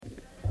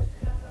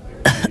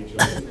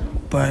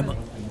Bro,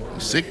 You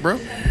sick, bro?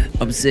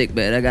 I'm sick,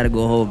 man. I gotta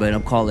go home, man.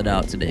 I'm calling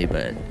out today,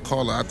 man.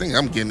 Call her. I think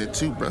I'm getting it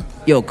too, bro.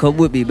 Yo, come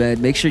with me,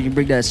 man. Make sure you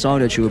bring that song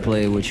that you were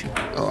playing with you.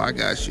 Oh, I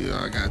got you.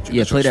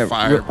 Yeah, play that.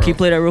 Fire, Can you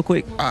play that real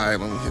quick? All right,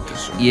 let me hit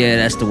this one. Yeah,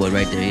 that's the one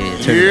right there.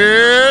 Yeah, turn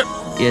it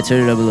up. Yeah,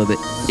 turn it up a little bit.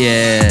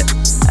 Yeah,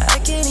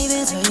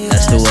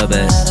 that's the one,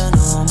 man.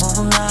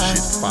 Shit,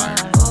 fire.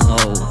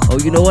 Oh,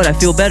 you know what? I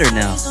feel better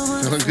now.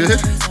 Feeling good?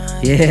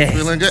 Yeah.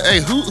 Feeling good.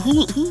 Hey,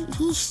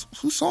 whose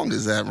song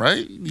is that?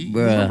 Right? You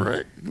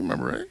remember,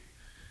 right?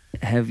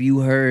 Have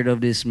you heard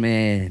of this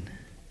man?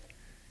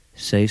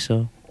 Say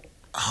so.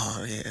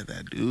 Oh yeah,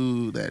 that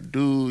dude.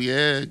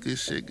 Yeah, good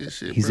shit.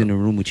 He's bro. in the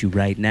room with you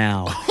right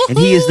now, and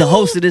he is the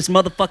host of this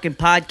motherfucking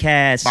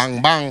podcast.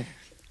 Bang bang.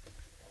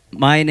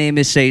 My name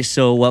is Say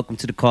So. Welcome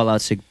to the Call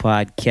Out Sick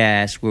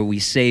podcast, where we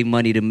save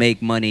money to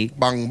make money.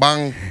 Bang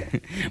bang.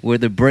 Where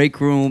the break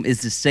room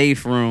is the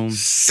safe room.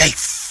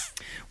 Safe.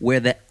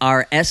 Where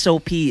our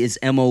SOP is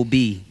MOB.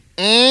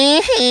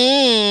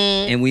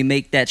 Mm-hmm. And we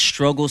make that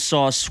struggle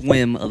sauce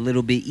swim a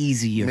little bit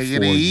easier Make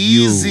for it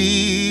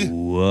easy.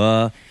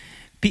 you.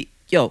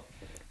 Yo,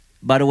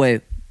 by the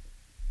way,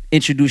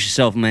 introduce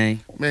yourself,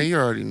 man. Man, you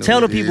already know. Tell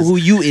the people who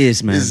you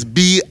is, man. It's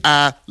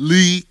B.I.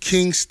 Lee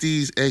King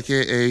Steez,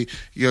 a.k.a.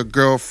 your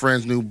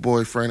girlfriend's new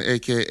boyfriend,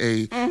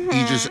 a.k.a.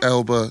 Idris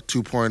Elba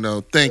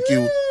 2.0. Thank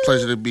you.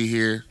 Pleasure to be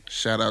here.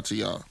 Shout out to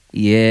y'all.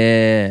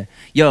 Yeah.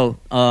 Yo,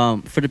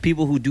 for the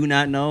people who do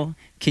not know,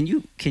 can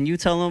you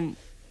tell them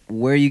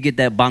where you get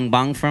that bang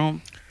bang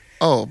from?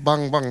 Oh,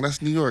 bang bang.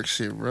 That's New York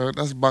shit, bro.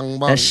 That's bang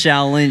bang. That's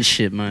Shaolin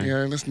shit, man.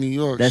 Yeah, that's New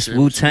York that's shit. That's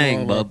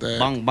Wu-Tang, but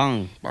bang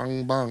bang.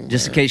 Bang bang.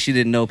 Just in case you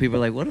didn't know, people are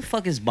like, what the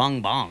fuck is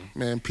bang bang?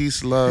 Man,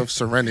 peace, love,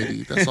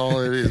 serenity. That's all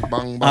it is.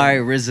 Bang bang. All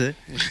right, RZA.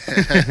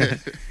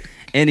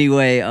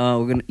 Anyway,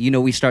 we're gonna,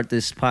 we start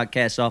this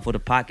podcast off with a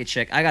pocket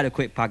check. I got a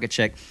quick pocket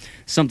check.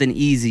 Something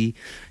easy.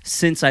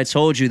 Since I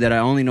told you that I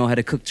only know how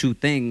to cook two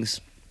things,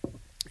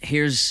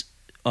 here's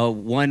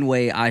one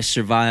way I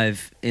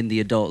survive in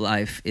the adult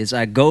life is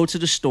I go to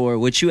the store,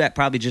 which you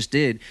probably just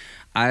did.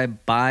 I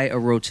buy a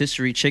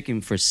rotisserie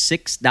chicken for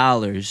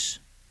 $6,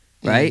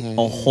 right? Mm-hmm.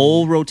 A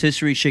whole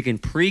rotisserie chicken,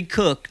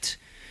 pre-cooked.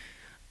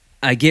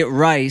 I get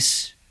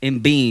rice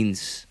and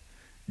beans.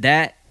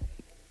 That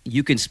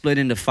you can split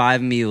into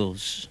 5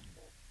 meals.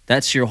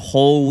 That's your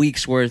whole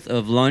week's worth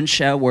of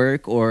lunch at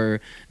work, or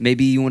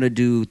maybe you want to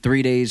do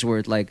 3 days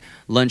worth, like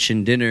lunch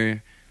and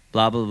dinner,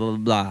 blah, blah, blah,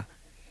 blah.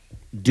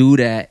 Do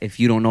that if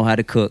you don't know how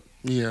to cook.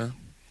 Yeah.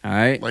 All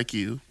right? Like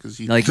you. Because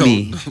you like don't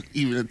me.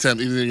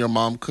 Even your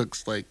mom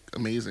cooks, like,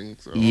 amazing.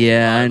 So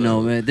yeah, I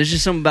know, man. There's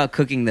just something about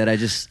cooking that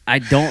I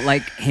don't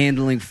like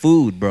handling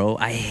food, bro.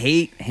 I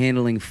hate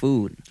handling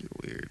food. You're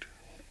weird.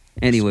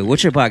 Anyway,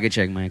 what's your pocket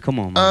check, man? Come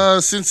on,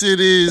 man. Since it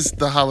is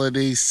the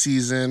holiday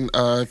season,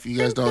 if you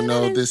guys don't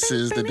know, this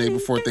is the day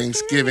before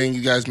Thanksgiving.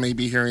 You guys may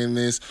be hearing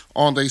this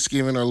on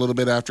Thanksgiving or a little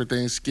bit after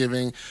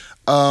Thanksgiving.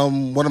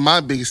 One of my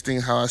biggest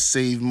things, how I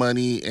save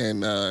money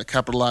and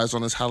capitalize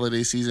on this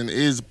holiday season,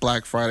 is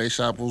Black Friday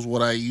shop. Was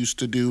what I used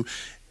to do,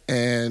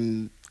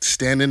 and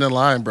stand in the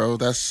line, bro.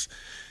 That's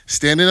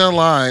standing in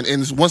line,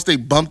 and once they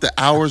bumped the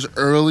hours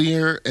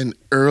earlier and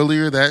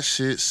earlier, that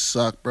shit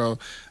sucked, bro.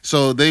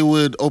 So they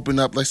would open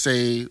up, let's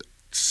say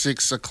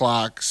 6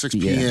 o'clock, 6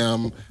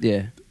 p.m.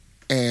 Yeah.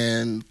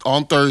 And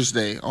on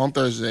Thursday,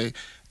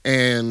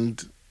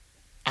 and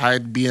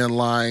I'd be in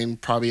line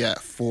probably at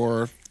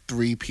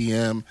 3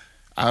 p.m.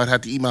 I would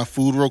have to eat my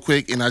food real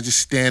quick, and I just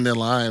stand in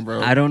line, bro.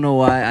 I don't know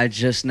why I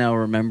just now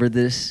remember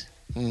this.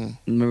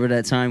 Remember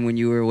that time when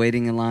you were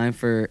waiting in line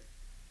for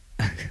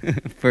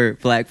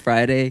Black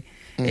Friday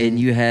and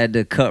you had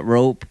to cut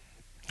rope?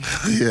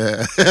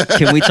 Yeah.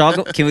 Can we talk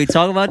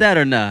about that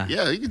or not?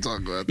 Yeah, you can talk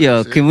about that.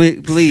 Yo, shit. can we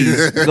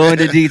please go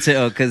into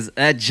detail, because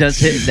that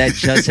just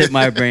hit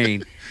my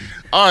brain.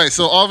 All right,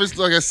 so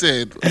obviously, like I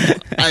said,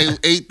 I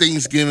ate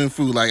Thanksgiving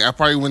food. Like, I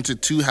probably went to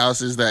 2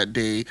 houses that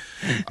day.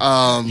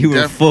 You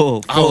were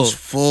full. I was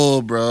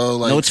full, bro.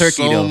 Like, no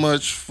turkey, so though.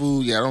 much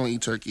food. Yeah, I don't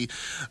eat turkey.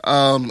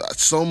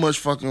 So much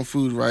fucking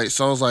food, right?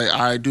 So I was like, all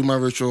right, do my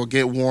ritual,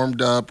 get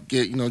warmed up,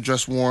 get,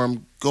 dressed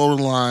warm, go to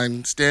the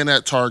line, stand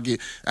at Target.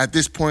 At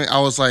this point, I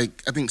was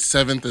like, I think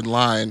 7th in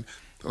line.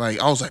 Like,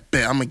 I was like,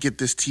 bet, I'm going to get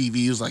this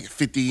TV. It was like a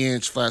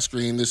 50-inch flat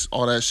screen,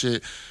 all that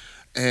shit.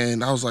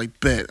 And I was like,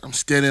 bet, I'm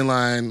standing in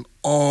line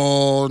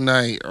all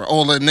night or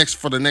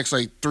for the next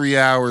like 3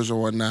 hours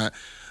or whatnot.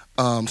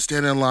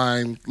 Standing in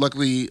line.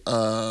 Luckily,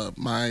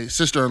 my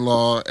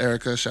sister-in-law,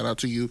 Erica, shout out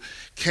to you,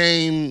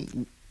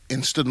 came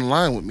and stood in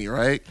line with me,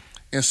 right?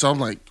 And so I'm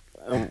like,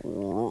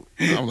 oh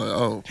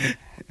no.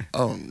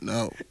 I'm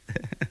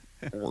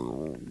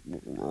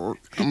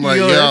like,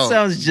 yo, that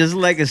sounds just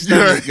like a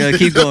stomach. Yeah.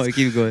 Keep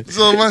going.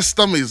 So my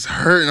stomach is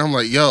hurting. I'm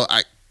like, yo,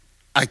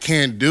 I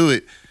can't do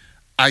it.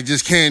 I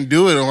just can't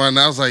do it. And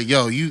I was like,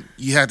 yo, you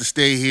had to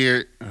stay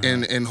here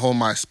and hold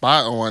my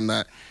spot or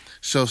whatnot.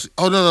 So,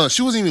 no,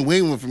 she wasn't even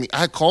waiting for me.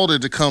 I called her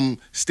to come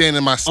stand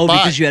in my spot. Oh,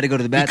 because you had to go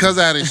to the bathroom. Because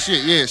I had a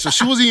shit, yeah. So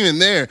she wasn't even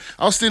there.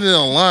 I was standing in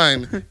a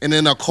line, and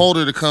then I called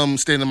her to come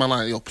stand in my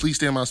line. Yo, please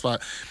stay in my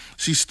spot.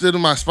 She stood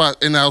in my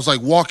spot, and I was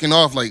like walking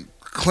off, like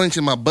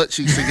clenching my butt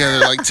cheeks together,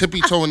 like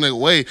tippy-toeing it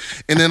away.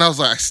 And then I was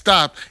like, I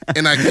stopped,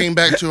 and I came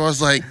back to her. I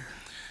was like,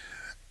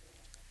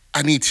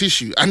 I need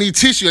tissue. I need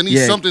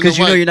something. Because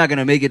you know you're not going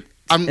to make it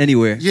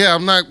anywhere. Yeah,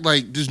 I'm not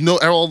like, there's no,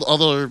 all the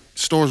other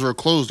stores are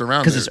closed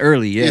around because it's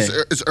early, yeah.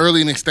 It's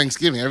early and it's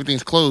Thanksgiving.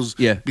 Everything's closed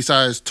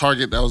besides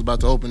Target that was about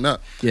to open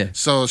up. Yeah.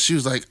 So she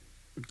was like,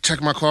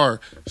 check my car.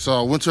 So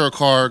I went to her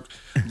car,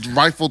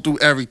 rifled through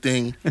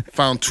everything,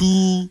 found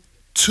two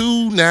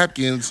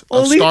napkins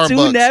of Only Starbucks.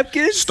 2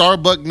 napkins?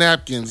 Starbucks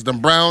napkins. The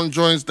brown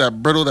joints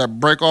that brittle, that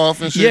break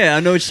off and shit. Yeah, I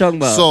know what you're talking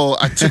about. So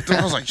I took them.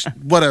 I was like,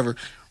 whatever.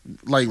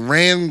 Like,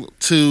 ran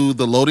to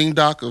the loading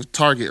dock of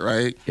Target,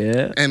 right?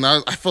 Yeah. And I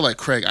feel like,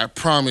 Craig, I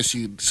promise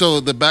you. So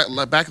the back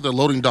of the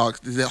loading docks,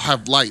 they'll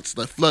have lights,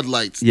 like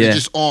floodlights. Yeah. They're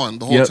just on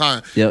the whole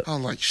time. Yep.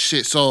 I'm like,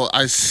 shit. So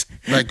I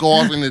like go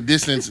off in the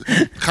distance,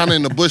 kind of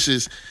in the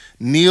bushes,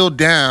 kneel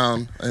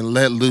down and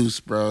let loose,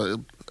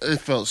 bro.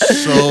 It felt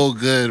so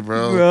good,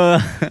 bro.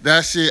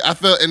 That shit, I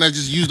felt, and I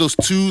just used those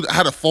 2. I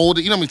had to fold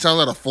it. You know how many times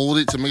I had to fold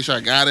it to make sure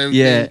I got everything?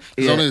 Yeah.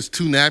 Because only there's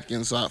 2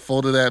 napkins, so I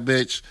folded that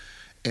bitch.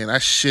 And I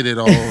shit it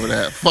all over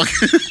that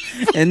fucking.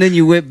 And then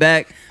you went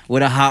back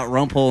with a hot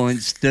rump hole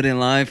and stood in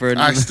line for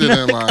another. I stood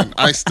in line.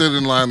 I stood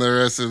in line the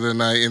rest of the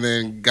night and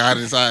then got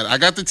inside. I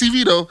got the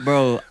TV though.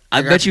 Bro,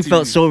 I bet you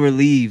felt so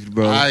relieved,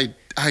 bro. I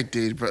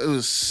did, bro. It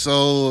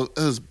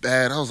was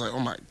bad. I was like, oh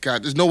my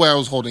God. There's no way I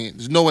was holding it.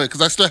 There's no way.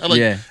 Because I still had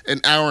like an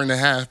hour and a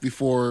half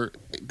before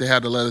they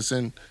had to let us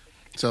in.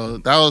 So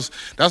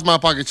that's my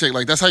pocket check.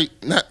 Like, that's how you,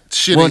 not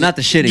shitting. Well, not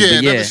the shitting,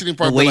 yeah, but not the shitting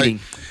part, the waiting.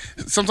 But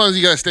like, sometimes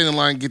you gotta stand in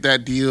line and get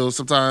that deal.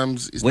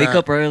 Sometimes it's wake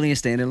up early and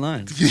stand in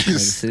line.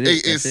 Yes,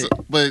 it's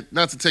but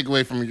not to take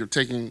away from you're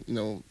taking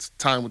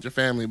time with your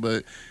family,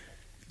 but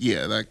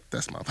yeah,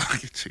 that's my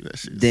pocket check. That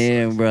shit.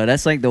 Damn, bro,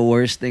 that's like the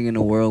worst thing in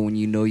the world when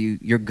you know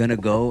you're gonna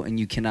go and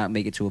you cannot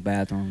make it to a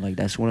bathroom. Like,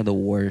 that's one of the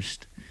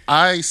worst.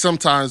 I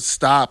sometimes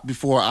stop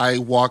before I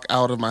walk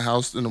out of my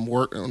house in the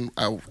work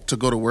to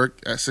go to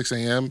work at 6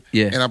 a.m.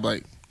 Yeah, and I'm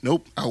like,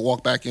 nope. I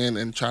walk back in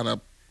and try to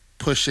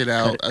push it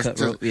out.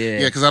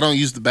 Yeah, because I don't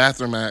use the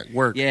bathroom at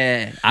work.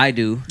 Yeah, I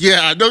do. Yeah,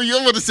 I know you're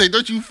about to say,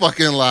 don't you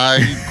fucking lie,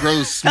 you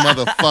gross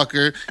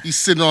motherfucker. You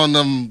sitting on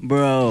them,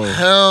 bro.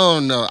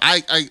 Hell no.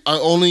 I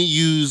only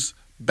use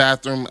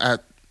bathroom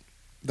at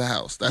the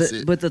house. That's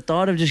it. But the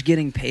thought of just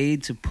getting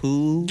paid to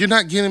poo. You're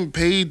not getting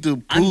paid to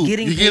poop.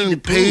 You're getting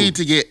paid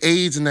to get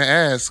AIDS in the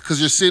ass because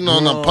you're sitting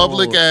on a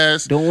public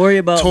ass. Don't worry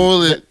about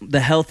toilet.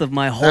 The health of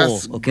my hole.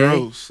 That's okay,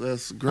 gross.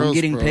 That's gross. I'm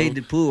getting paid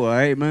to poo. All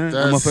right, man.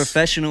 I'm a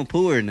professional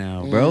pooer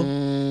now, bro.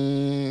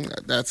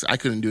 I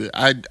couldn't do it.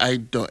 I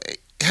don't.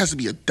 It has to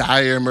be a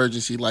dire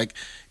emergency. Like,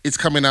 it's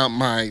coming out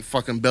my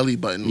fucking belly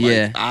button.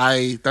 Yeah.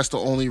 Like, that's the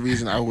only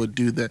reason I would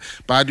do that.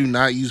 But I do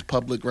not use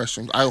public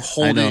restrooms. I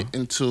hold it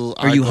until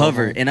I you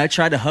hover. Home. And I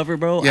tried to hover,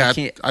 bro. Yeah, I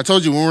can't. I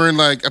told you when we were in,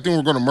 like, I think we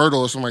were going to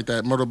Myrtle or something like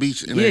that, Myrtle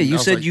Beach. And you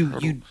said like,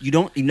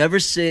 you never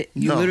sit.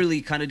 You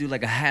literally kind of do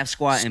like a half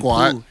squat and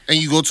poo. And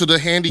you go to the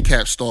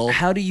handicap stall.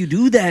 How do you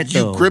do that,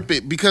 though? You grip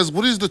it. Because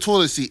what is the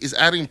toilet seat? It's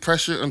adding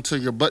pressure onto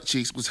your butt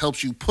cheeks, which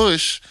helps you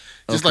push.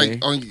 Just like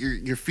on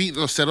your feet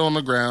are set on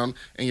the ground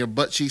and your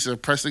butt cheeks are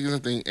pressed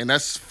against the thing, and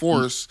that's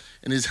force,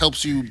 and it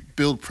helps you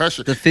build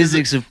pressure. The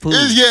physics of poo.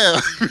 Yeah.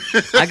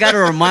 I got to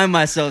remind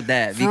myself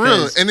that. For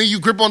real. And then you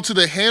grip onto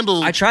the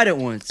handle. I tried it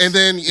once. And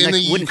then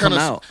you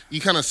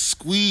kind of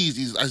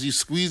squeeze. As you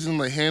squeeze in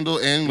the handle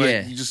and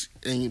you just,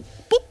 and you,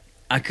 boop.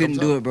 I couldn't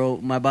do it, bro.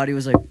 My body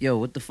was like, yo,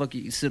 what the fuck?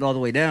 You sit all the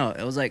way down.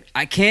 I was like,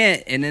 I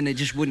can't. And then it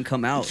just wouldn't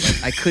come out.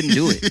 Like, I couldn't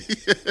do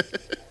it.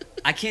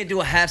 I can't do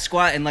a half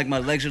squat and like my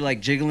legs are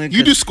like jiggling.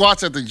 You do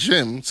squats at the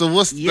gym, so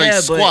what's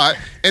squat?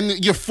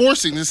 And you're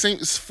forcing the same.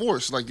 It's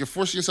force, like you're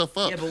forcing yourself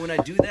up. Yeah, but when I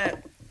do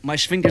that, my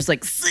fingers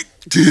like sit.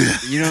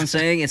 You know what I'm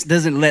saying? It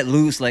doesn't let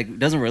loose, like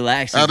doesn't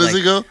relax. How does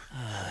it go?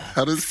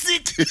 How does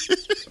sit?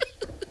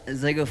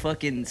 It's like a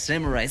fucking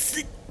samurai.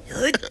 Sit.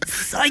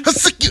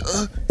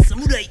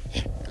 Samurai.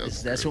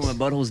 That's what my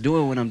butthole's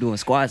doing when I'm doing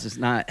squats. It's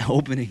not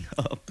opening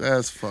up.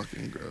 That's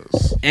fucking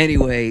gross.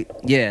 Anyway,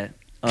 yeah.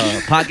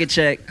 Pocket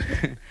check.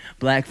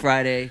 Black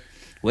Friday,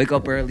 wake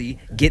up early,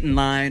 get in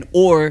line,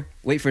 or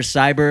wait for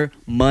Cyber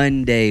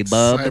Monday,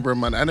 bub. Cyber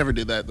Monday. I never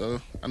did that, though.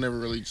 I never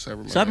really did Cyber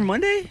Monday. Cyber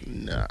Monday?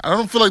 Nah. I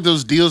don't feel like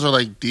those deals are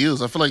like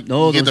deals. I feel like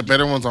you get the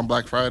better ones on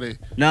Black Friday.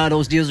 Nah,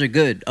 those deals are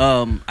good.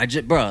 Bro,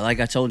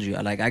 like I told you,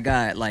 I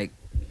got like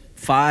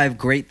 5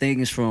 great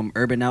things from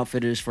Urban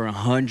Outfitters for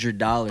 $100.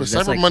 But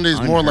Cyber Monday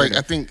is more like,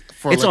 I think,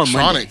 for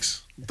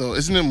electronics. Though,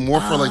 isn't it more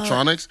for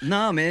electronics?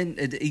 Nah, man.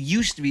 It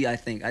used to be, I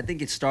think. I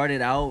think it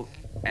started out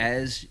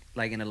as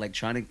like an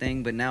electronic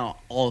thing, but now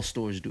all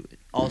stores do it.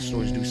 All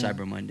stores do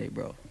Cyber Monday,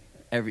 bro.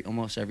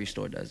 Almost every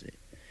store does it.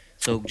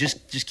 So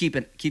just keep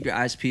your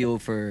eyes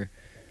peeled for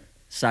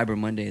Cyber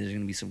Monday. There's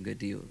gonna be some good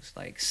deals,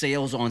 like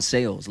sales on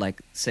sales,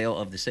 like sale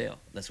of the sale.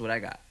 That's what I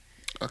got.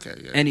 Okay.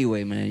 Yeah.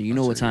 Anyway, man, you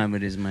know what time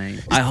it is,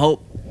 man. I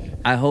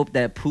hope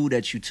that poo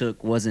that you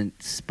took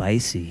wasn't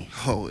spicy.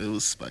 Oh, it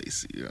was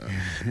spicy. Yeah.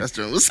 That's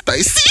true. It was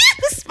spicy.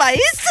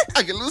 spice.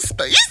 I get a little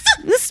spice.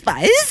 Little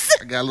spice.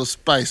 I got a little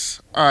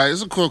spice. All right,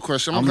 it's a cool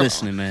question. I'm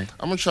listening, man.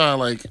 I'm gonna try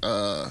like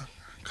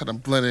kind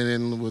of blend it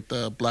in with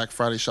Black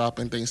Friday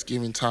shopping,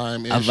 Thanksgiving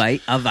time.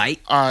 Avite.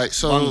 All right,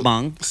 so bong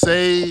bong.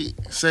 Say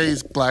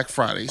it's Black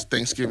Friday, it's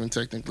Thanksgiving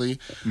technically.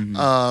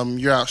 Mm-hmm.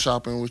 You're out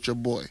shopping with your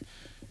boy.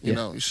 You Yeah.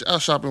 know, you're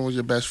out shopping with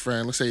your best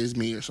friend. Let's say it's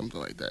me or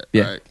something like that.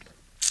 Yeah. Right.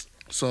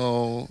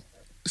 So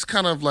it's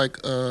kind of like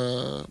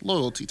a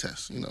loyalty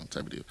test,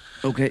 type of deal.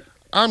 Okay.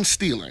 I'm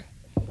stealing.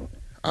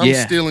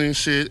 Stealing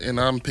shit and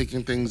I'm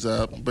picking things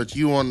up, but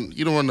you don't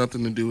want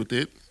nothing to do with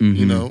it.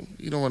 Mm-hmm.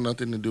 You don't want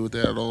nothing to do with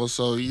that at all.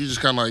 So you just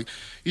kind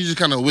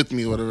of with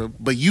me or whatever.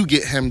 But you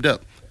get hemmed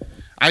up.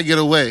 I get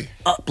away.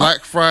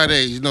 Black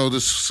Friday, the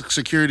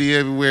security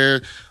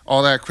everywhere,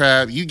 all that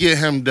crap. You get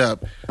hemmed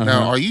up.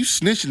 Now, are you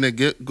snitching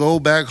to go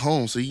back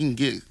home so you can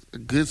get a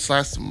good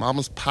slice of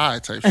mama's pie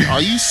type shit?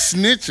 Are you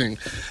snitching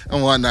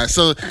and whatnot?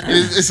 So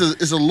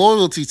it's a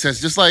loyalty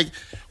test. Just like,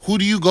 who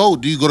do you go?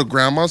 Do you go to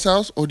grandma's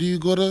house or do you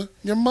go to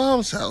your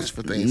mom's house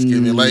for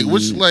Thanksgiving?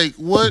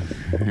 What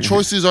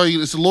choices are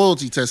you? It's a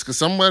loyalty test because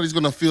somebody's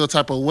gonna feel a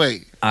type of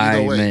way. All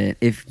right,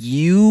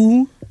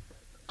 man.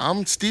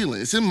 I'm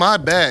stealing. It's in my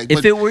bag.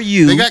 If it were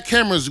you, they got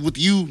cameras with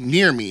you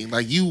near me,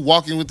 like you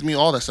walking with me,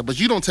 all that stuff. But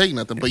you don't take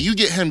nothing. But you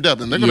get hemmed up,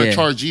 and they're gonna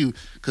charge you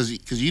because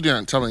you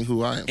didn't telling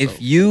who I am. If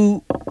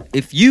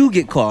you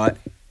get caught,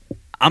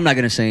 I'm not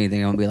gonna say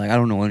anything. I'm gonna be like, I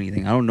don't know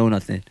anything. I don't know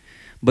nothing.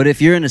 But if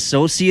you're an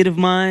associate of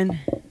mine,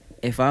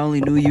 if I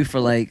only knew you for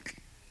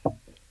like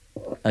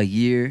a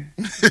year.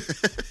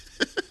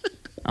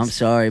 I'm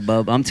sorry,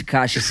 bub. I'm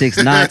Tekashi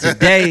 6ix9ine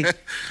today.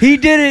 He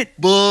did it.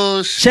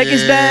 Bullshit. Check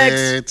his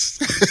bags.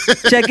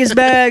 Check his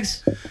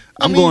bags.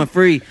 I'm going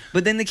free.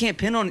 But then they can't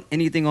pin on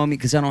anything on me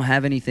because I don't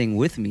have anything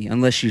with me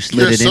unless you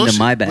slid it into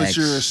my bags. But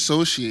you're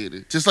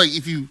associated. Just like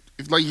if you're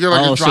like a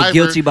driver. So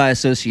guilty by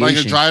association.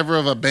 Like a driver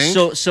of a bank.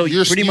 So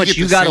pretty much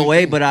you got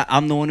away, but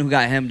I'm the one who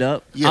got hemmed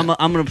up. Yeah. I'm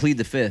gonna plead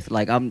the fifth.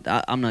 Like I'm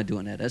not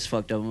doing that. That's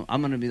fucked up.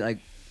 I'm gonna be like,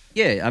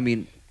 yeah. I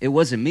mean, it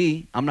wasn't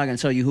me. I'm not gonna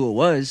tell you who it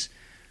was.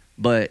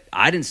 But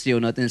I didn't steal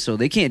nothing, so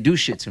they can't do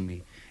shit to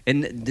me.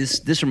 And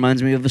this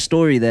reminds me of a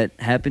story that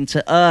happened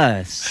to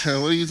us. What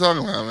are you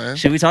talking about, man?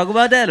 Should we talk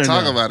about that or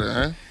Talk about it,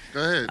 man.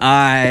 Go ahead. All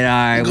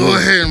right. Go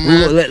ahead,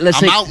 man.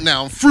 I'm out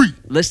now. I'm free.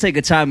 Let's take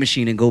a time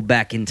machine and go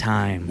back in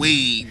time.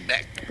 Way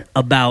back.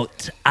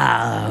 About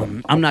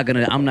I'm not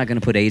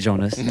gonna put age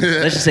on us.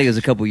 Let's just say it was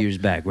a couple years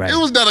back, right? It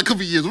was not a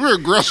couple years. We were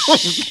grown.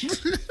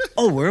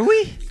 Oh, were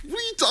we? What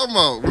are you talking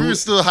about? We were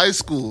still high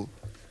school.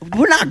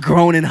 We're not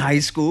grown in high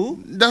school.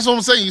 That's what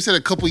I'm saying. You said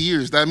a couple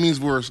years. That means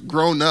we're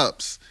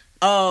grown-ups.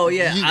 Oh,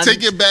 yeah. You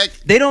take it back.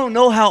 They don't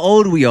know how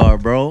old we are,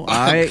 bro. All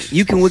right?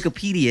 You can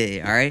Wikipedia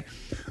it, all right?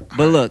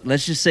 But look,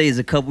 let's just say it's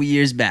a couple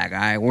years back, all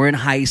right? We're in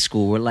high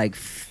school. We're like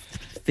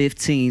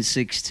 15,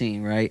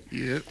 16, right?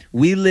 Yep.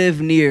 We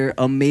live near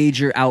a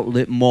major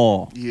outlet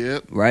mall.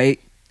 Yep. Right?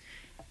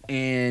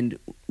 And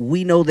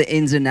we know the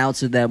ins and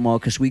outs of that mall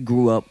because we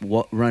grew up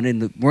running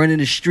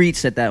the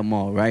streets at that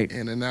mall, right?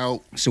 In and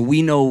out. So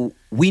we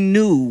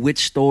knew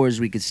which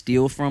stores we could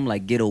steal from,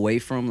 like get away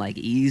from, like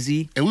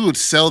easy. And we would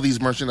sell these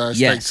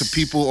merchandise like to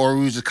people, or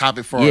we would just cop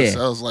it for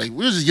ourselves. Like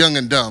we were just young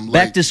and dumb.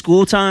 Back to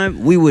school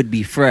time, we would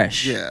be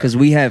fresh, yeah, because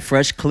we had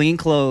fresh, clean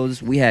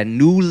clothes. We had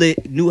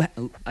new.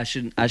 I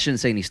shouldn't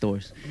say any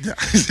stores.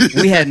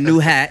 We had new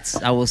hats.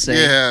 I will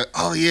say. Yeah.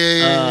 Oh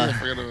yeah. I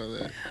forgot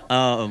about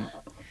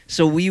that.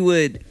 So we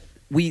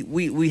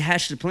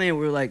hashed the plan.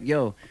 We were like,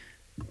 yo,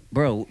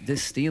 bro,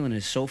 this stealing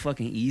is so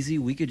fucking easy.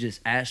 We could just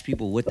ask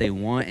people what they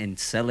want and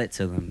sell it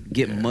to them.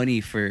 Get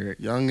money for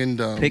young and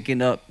dumb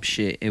picking up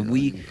shit. And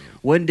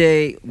one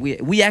day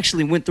we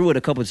actually went through it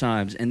a couple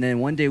times, and then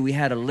one day we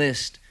had a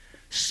list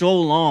so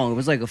long. It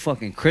was like a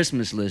fucking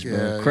Christmas list,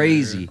 bro.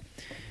 Crazy.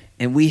 Yeah.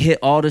 And we hit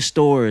all the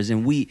stores,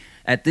 and we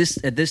at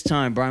this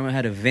time Brian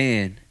had a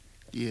van.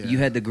 Yeah. You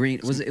had the green.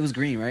 It was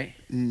green, right?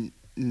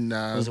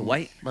 Nah, was it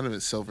white? Might have been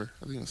silver.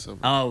 I think it was silver.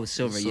 Oh, it was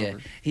silver. Yeah,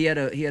 he had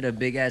a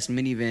big ass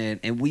minivan,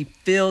 and we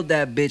filled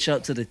that bitch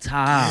up to the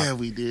top. Yeah,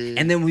 we did.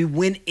 And then we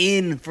went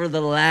in for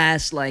the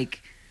last run,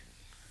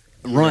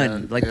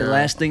 the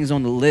last things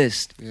on the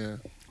list. Yeah,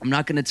 I'm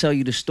not gonna tell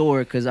you the store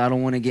because I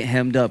don't want to get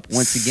hemmed up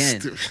once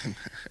again.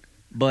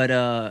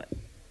 But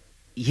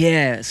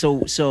yeah,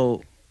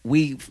 so.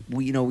 We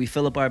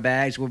fill up our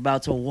bags. We're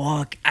about to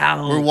walk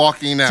out. We're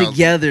walking out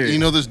together.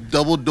 There's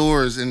double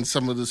doors in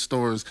some of the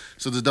stores.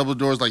 So the double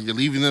doors, like you're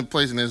leaving the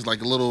place, and there's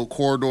like a little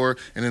corridor,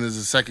 and then there's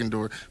a second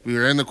door. We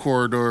were in the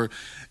corridor,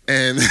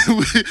 and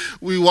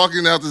we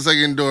walking out the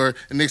second door,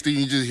 and next thing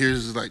you just hear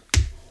is like,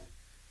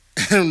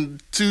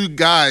 and two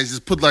guys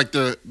just put like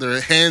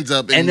their hands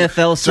up,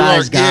 NFL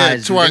size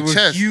guys to our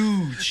chest,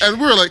 huge, and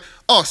we were like,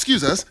 oh,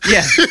 excuse us.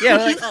 Yeah. We're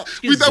like, oh,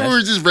 excuse we thought us. we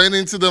were just ran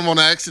into them on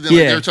accident.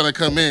 Like they were trying to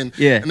come in.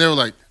 Yeah. And they were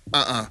like,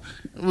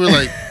 We were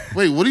like,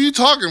 wait, what are you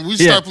talking? We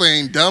start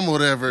playing dumb or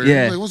whatever.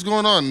 Yeah. Like, what's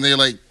going on? And they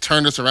like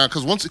turned us around.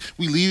 Because once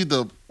we leave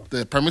the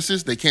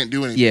premises, they can't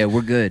do anything. Yeah,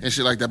 we're good. And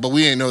shit like that. But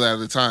we didn't know that at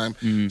the time.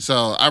 Mm-hmm.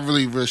 So I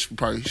really wish we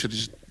probably should have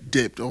just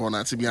dipped or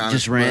whatnot, to be honest.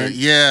 Just ran? But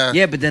yeah.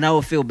 Yeah, but then I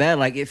would feel bad.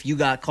 Like, if you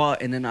got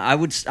caught, and then I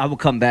would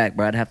come back,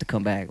 bro. I'd have to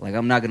come back. Like,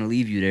 I'm not going to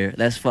leave you there.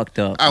 That's fucked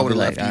up. I would have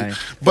left you.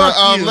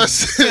 But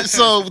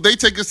so they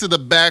take us to the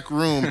back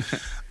room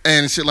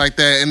and shit like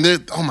that.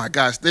 And oh my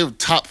gosh, they were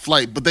top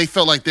flight, but they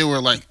felt like they were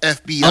like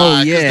FBI.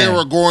 Oh, yeah. They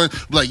were going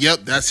like,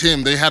 yep, that's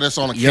him. They had us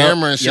on a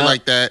camera and shit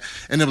like that.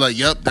 And they were like,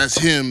 yep, that's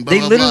him. Blah, they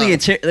blah, literally,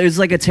 blah. it was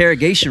like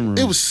interrogation room.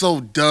 It was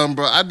so dumb,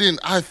 bro. I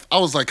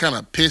was like kind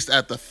of pissed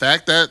at the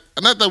fact that,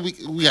 not that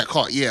we got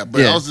caught,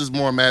 but I was just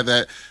more mad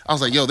that I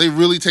was like, yo, they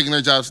really taking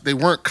their jobs. They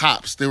weren't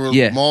cops. They were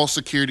mall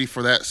security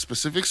for that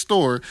specific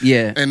store.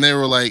 Yeah. And they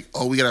were like,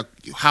 oh,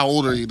 how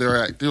old are you? They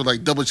were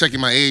like double checking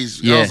my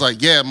age. Yeah. I was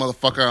like, yeah,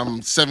 motherfucker,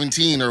 I'm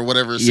 17 or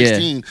whatever,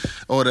 16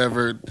 or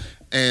whatever.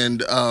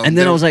 And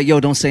then I was like, yo,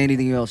 don't say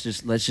anything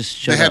else. Let's just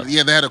shut up. They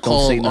had to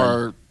call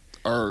our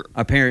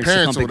parents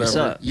to come pick us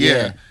up.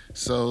 Yeah.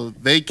 So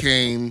they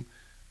came.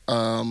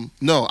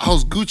 No, I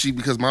was Gucci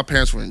because my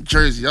parents were in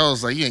Jersey. I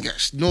was like, you ain't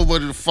got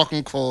nobody to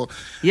fucking call.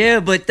 Yeah,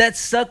 but that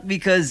sucked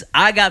because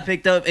I got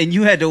picked up and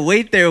you had to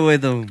wait there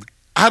with them.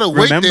 I had to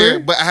wait there,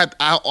 but I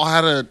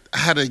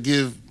had to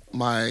give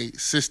my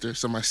sister.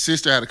 So my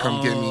sister had to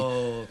come get me.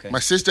 Okay. My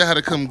sister had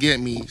to come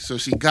get me, so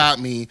she got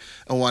me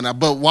and whatnot.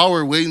 But while we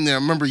were waiting there, I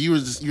remember you were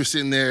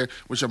sitting there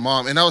with your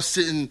mom, and I was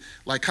sitting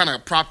like kind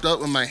of propped up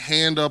with my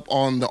hand up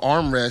on the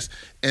armrest,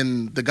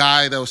 and the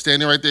guy that was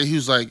standing right there, he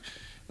was like,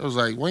 I was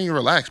like, why don't you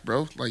relax,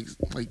 bro? Like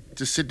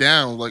just sit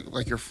down,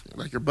 like your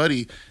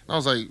buddy. And I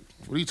was like,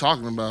 what are you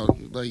talking about?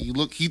 Like, you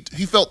look, he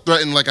felt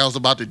threatened, like I was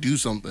about to do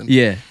something.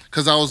 Yeah.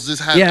 Because I was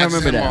just having. Yeah, I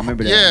remember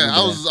that. Yeah,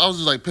 I was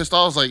just like pissed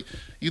off. I was like,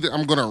 either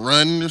I'm gonna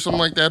run or something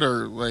like that,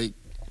 or like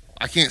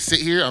I can't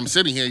sit here. I'm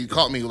sitting here. You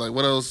caught me. Like,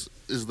 what else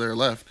is there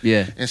left?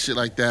 Yeah. And shit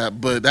like that.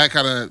 But that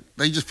kind of,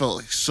 they just felt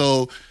like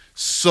so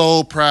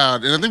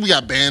proud. And I think we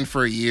got banned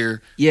for a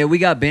year. Yeah, we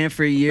got banned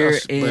for a year.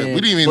 And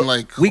we didn't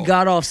even we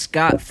got off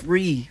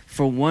scot-free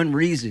for one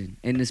reason.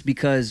 And it's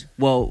because,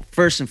 well,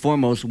 first and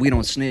foremost, we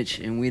don't snitch.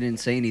 And we didn't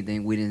say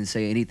anything. We didn't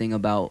say anything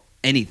about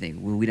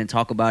anything. We didn't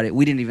talk about it.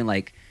 We didn't even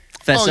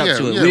fess up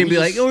to it. We didn't be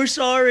like, oh, we're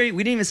sorry.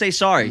 We didn't even say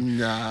sorry.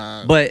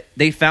 Nah. But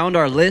they found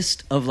our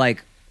list of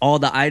all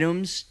the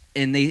items.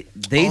 And they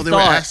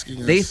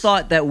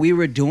thought that we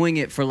were doing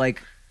it for an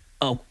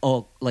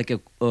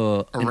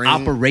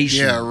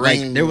operation. Yeah,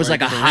 like there was a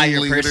higher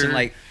person.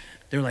 Leader.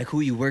 They're like, who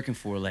are you working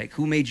for? Like,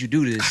 who made you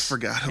do this? I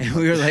forgot. And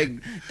we were like,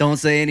 don't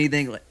say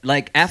anything.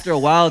 Like after a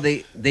while,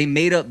 they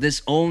made up their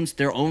own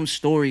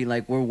story.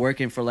 Like we're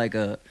working for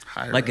a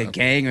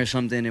gang or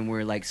something, and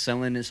we're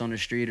selling this on the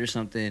street or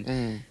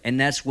something. And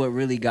that's what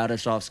really got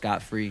us off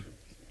scot-free.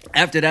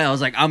 After that, I was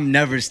like, I'm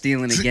never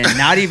stealing again.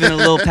 Not even a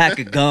little pack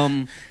of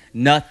gum.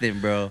 Nothing,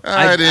 bro.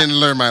 I didn't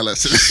learn my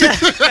lesson.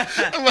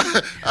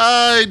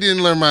 I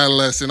didn't learn my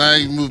lesson.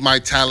 I moved my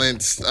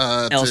talents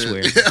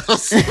elsewhere.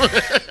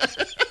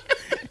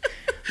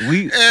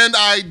 And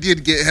I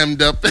did get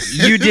hemmed up.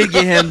 You did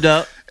get hemmed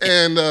up.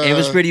 And it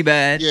was pretty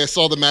bad. Yeah,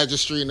 saw the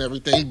magistrate and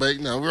everything, but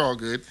we're all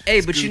good. Hey,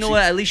 but you know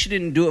what? At least you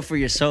didn't do it for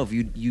yourself.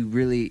 You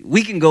really.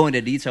 We can go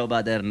into detail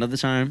about that another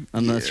time,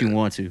 unless you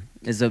want to.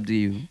 It's up to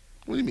you.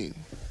 What do you mean?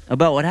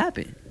 About what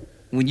happened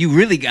when you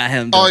really got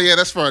hemmed up. Oh yeah,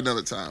 that's for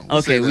another time.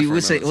 We'll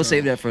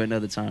save that for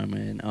another time,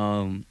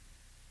 man.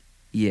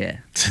 Yeah,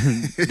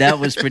 that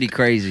was pretty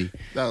crazy.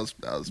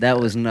 That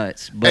was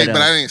nuts. But, but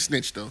I didn't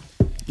snitch though.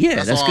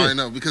 Yeah, that's all good. I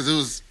know, because it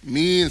was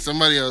me and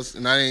somebody else,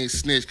 and I didn't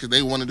snitch because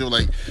they wanted to do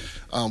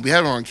we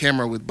have it on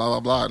camera with blah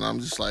blah blah, and I'm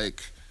just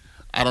like,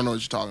 I don't know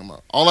what you're talking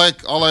about. All I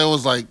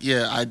was like,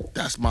 yeah,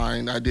 that's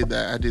mine. I did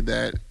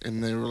that,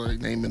 and they were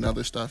naming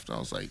other stuff, and I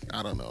was like,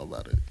 I don't know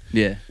about it.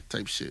 Yeah,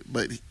 type shit.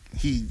 But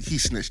he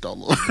snitched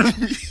all over.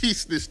 He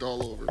snitched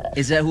all over.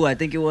 Is that who I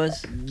think it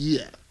was?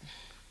 Yeah,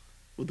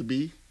 with the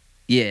B.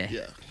 Yeah.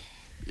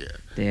 Yeah.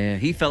 Damn,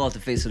 he fell off the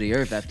face of the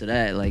earth after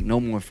that. No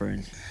more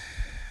friends.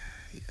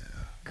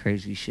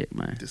 Crazy shit,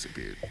 man.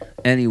 Disappeared.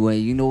 Anyway,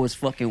 you know what's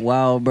fucking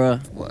wild, bro?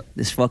 What?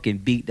 This fucking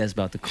beat that's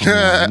about to come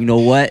on. You know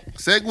what?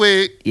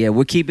 Segue. Yeah,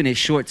 we're keeping it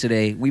short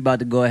today. We about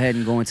to go ahead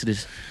and go into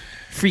this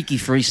freaky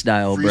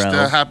freestyle,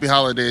 bro. Happy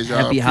holidays, y'all.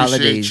 Happy holidays.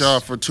 Appreciate y'all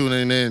for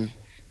tuning in.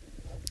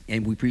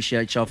 And we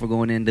appreciate y'all for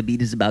going in. The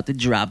beat is about to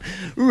drop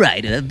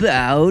right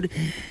about...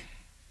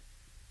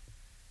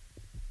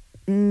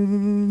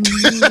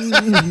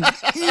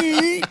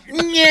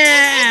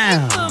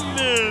 Yeah!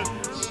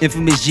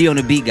 Infamous G on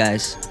the beat,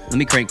 guys. Let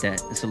me crank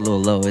that. It's a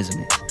little low,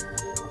 isn't it?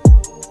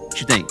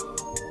 What you think?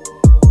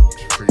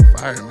 It's pretty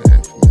fire, man.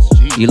 Infamous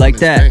G. You like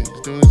that?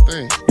 He's doing his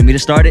thing. Want me to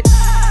start it?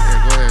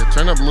 Yeah, go ahead.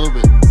 Turn up a little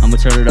bit. I'm gonna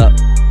turn it up.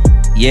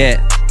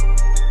 Yeah.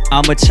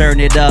 I'ma turn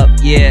it up.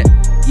 Yeah.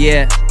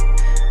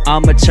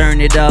 I'ma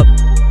turn it up.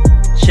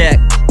 Check.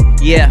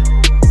 Yeah.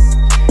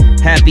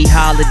 Happy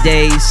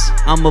holidays.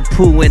 I'm a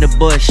poo in the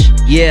bush.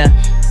 Yeah.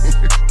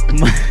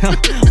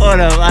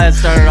 Hold up, I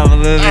started off a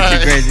little bit too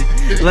crazy.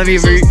 Let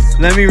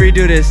me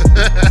redo this.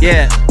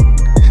 Yeah.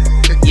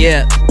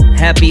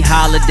 Happy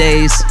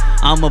holidays.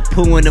 I'm a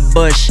poo in the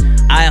bush.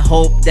 I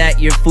hope that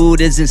your food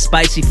isn't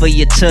spicy for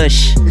your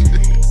tush.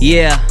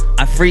 Yeah,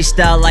 I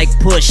freestyle like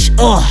push.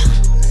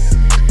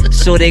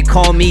 So they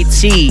call me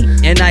T,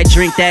 and I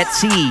drink that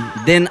tea.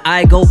 Then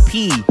I go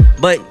pee,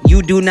 but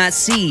you do not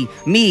see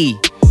me.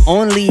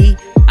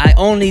 I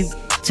only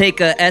take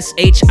a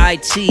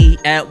SHIT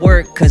at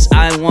work, cause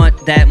I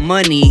want that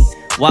money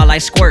while I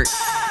squirt.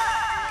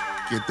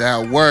 Get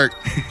that work.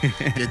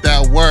 Get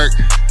that work.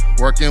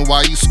 Working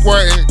while you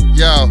squirting.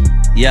 Yo.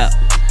 Yeah.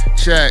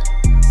 Check.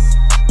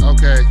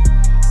 Okay.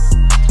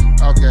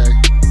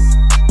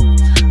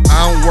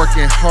 I'm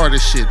working hard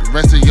as shit. The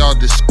rest of y'all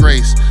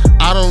disgrace.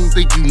 I don't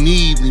think you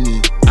need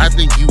me. I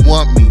think you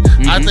want me.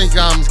 I think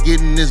I'm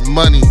getting this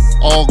money,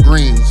 all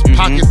greens.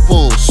 Pocket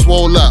full,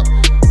 swole up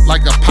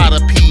like a pot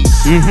of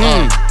peas.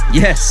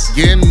 Yes.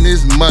 Getting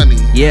this money.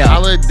 Yeah.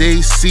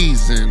 Holiday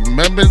season.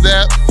 Remember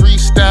that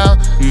freestyle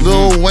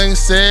Lil Wayne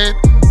said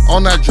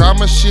on that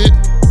drama shit?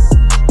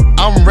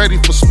 I'm ready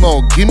for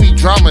smoke. Give me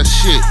drama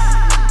shit.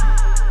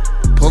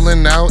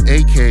 Pulling out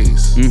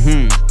AKs.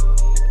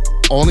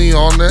 Only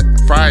on the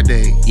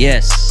Friday.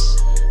 Yes.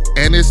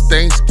 And it's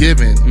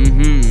Thanksgiving.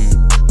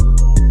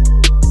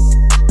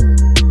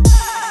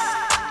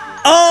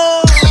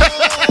 Oh!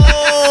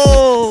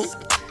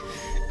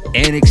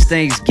 And it's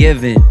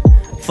Thanksgiving.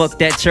 Fuck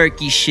that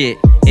turkey shit.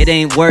 It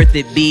ain't worth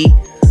it, B.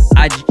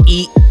 I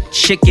eat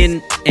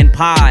chicken and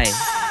pie.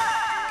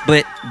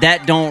 But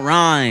that don't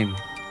rhyme.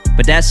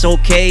 But that's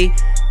okay,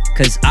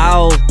 cause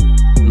I'll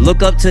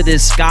look up to the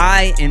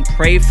sky and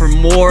pray for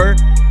more.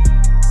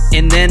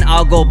 And then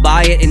I'll go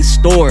buy it in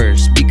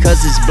stores,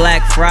 because it's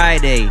Black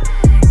Friday.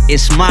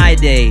 It's my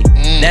day.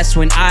 That's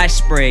when I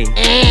spray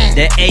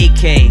that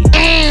AK,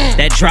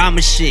 that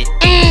drama shit,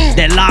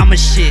 that llama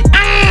shit.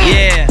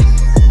 Yeah.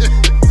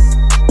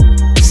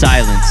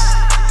 Silence.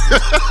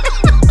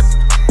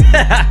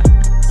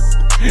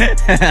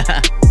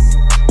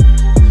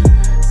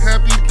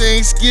 Happy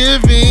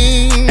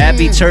Thanksgiving.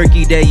 Happy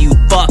Turkey Day, you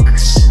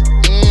fucks.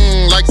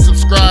 Like,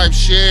 subscribe,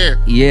 share.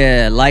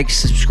 Yeah, like,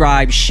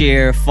 subscribe,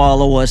 share,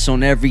 follow us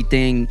on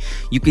everything.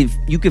 You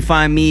can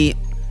find me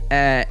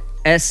at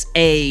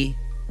SAYSOLOS.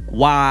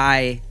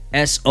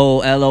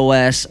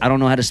 I don't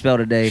know how to spell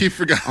today. He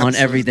forgot on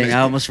everything.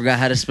 I almost forgot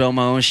how to spell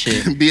my own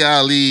shit.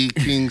 BLE,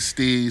 King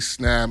Steve,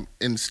 Snap,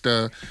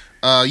 Insta.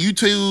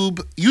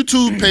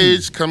 YouTube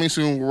page coming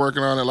soon. We're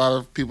working on it. A lot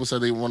of people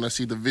said they want to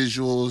see the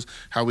visuals,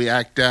 how we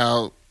act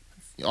out,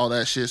 all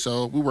that shit.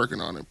 So we're working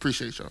on it.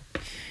 Appreciate y'all.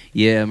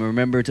 Yeah,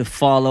 remember to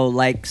follow,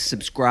 like,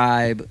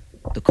 subscribe.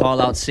 The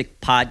Call Out Sick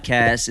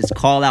podcast. It's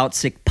Call Out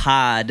Sick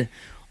Pod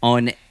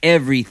on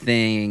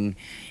everything.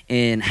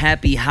 And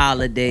happy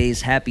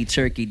holidays, happy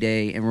Turkey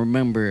Day. And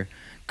remember,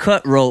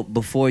 cut rope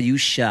before you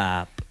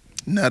shop.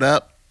 Nut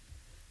up.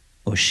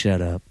 Or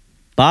shut up.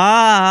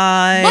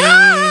 Bye.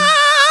 Bye.